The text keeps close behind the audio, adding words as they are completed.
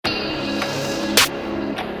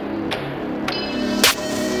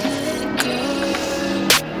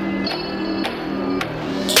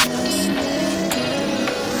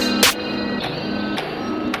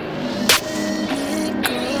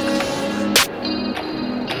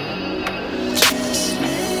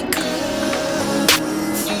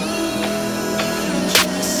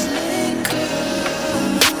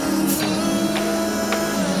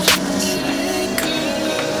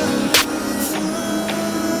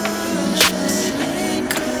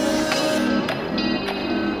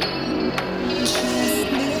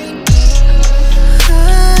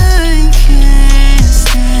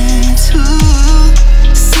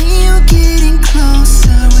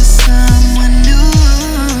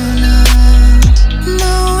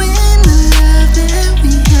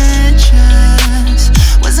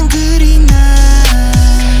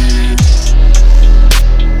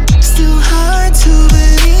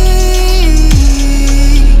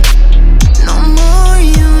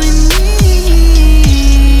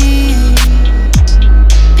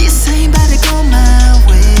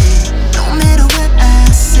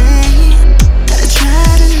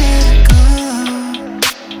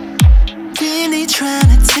me trying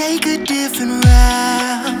to take a different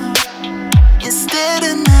route. Instead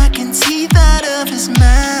of knocking teeth out of his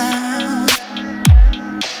mouth.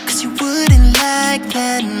 Cause you wouldn't like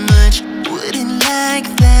that much, wouldn't like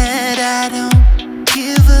that. I don't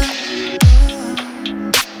give a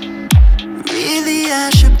really, I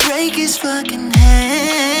should break his fucking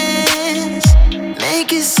hands,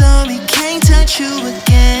 make it so he can't touch you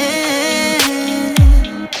again.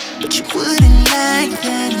 But you wouldn't like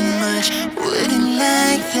that much,